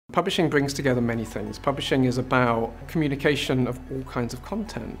Publishing brings together many things. Publishing is about communication of all kinds of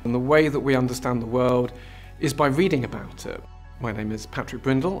content, and the way that we understand the world is by reading about it. My name is Patrick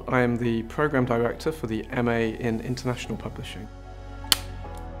Brindle. I am the Programme Director for the MA in International Publishing.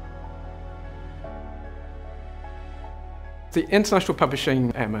 The International Publishing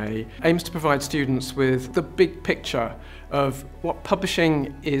MA aims to provide students with the big picture of what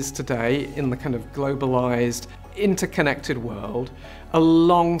publishing is today in the kind of globalised, interconnected world,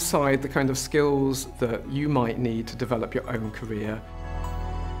 alongside the kind of skills that you might need to develop your own career.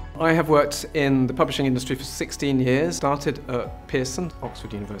 I have worked in the publishing industry for 16 years, started at Pearson,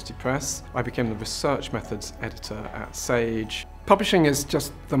 Oxford University Press. I became the research methods editor at Sage. Publishing is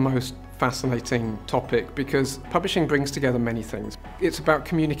just the most fascinating topic because publishing brings together many things. It's about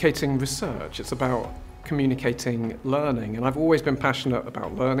communicating research, it's about communicating learning, and I've always been passionate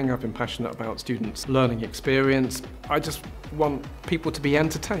about learning. I've been passionate about students' learning experience. I just want people to be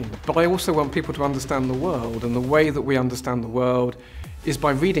entertained, but I also want people to understand the world, and the way that we understand the world is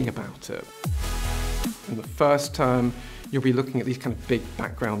by reading about it. In the first term, you'll be looking at these kind of big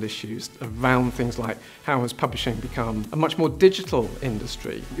background issues around things like how has publishing become a much more digital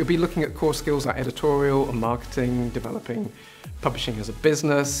industry. You'll be looking at core skills like editorial and marketing, developing publishing as a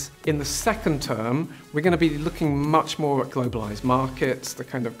business. In the second term, we're going to be looking much more at globalized markets, the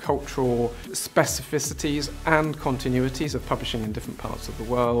kind of cultural specificities and continuities of publishing in different parts of the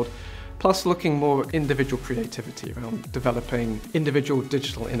world, plus looking more at individual creativity around developing individual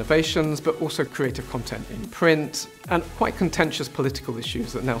digital innovations, but also creative content in print, and quite contentious political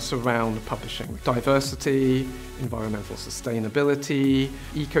issues that now surround publishing. Diversity, environmental sustainability,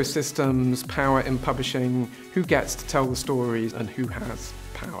 ecosystems, power in publishing, who gets to tell the stories and who has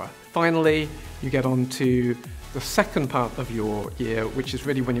power. Finally, you get on to the second part of your year, which is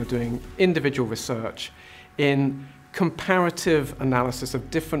really when you're doing individual research in comparative analysis of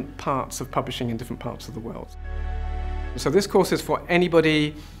different parts of publishing in different parts of the world. So this course is for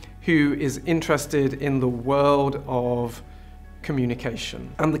anybody who is interested in the world of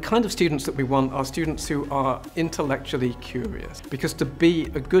communication. And the kind of students that we want are students who are intellectually curious, because to be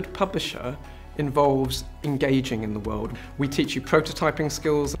a good publisher involves engaging in the world. We teach you prototyping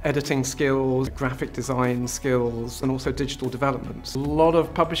skills, editing skills, graphic design skills, and also digital development. A lot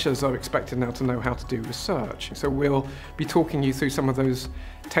of publishers are expected now to know how to do research. So we'll be talking you through some of those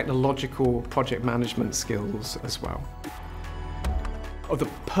technological project management skills as well. The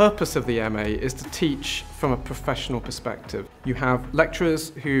purpose of the MA is to teach from a professional perspective. You have lecturers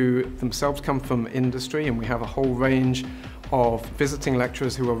who themselves come from industry, and we have a whole range of visiting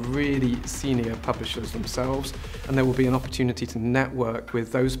lecturers who are really senior publishers themselves, and there will be an opportunity to network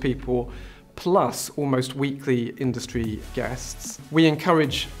with those people, plus almost weekly industry guests. We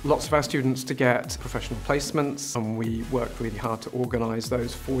encourage lots of our students to get professional placements, and we work really hard to organise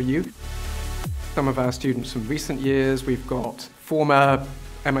those for you. Some of our students from recent years, we've got former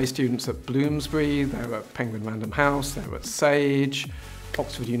MA students at Bloomsbury, they're at Penguin Random House, they're at Sage,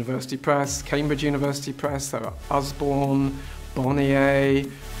 Oxford University Press, Cambridge University Press, they're at Usborne, Bonnier.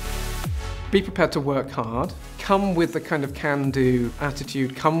 Be prepared to work hard, come with the kind of can-do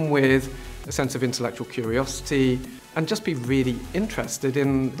attitude, come with a sense of intellectual curiosity, and just be really interested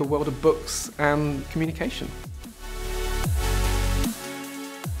in the world of books and communication.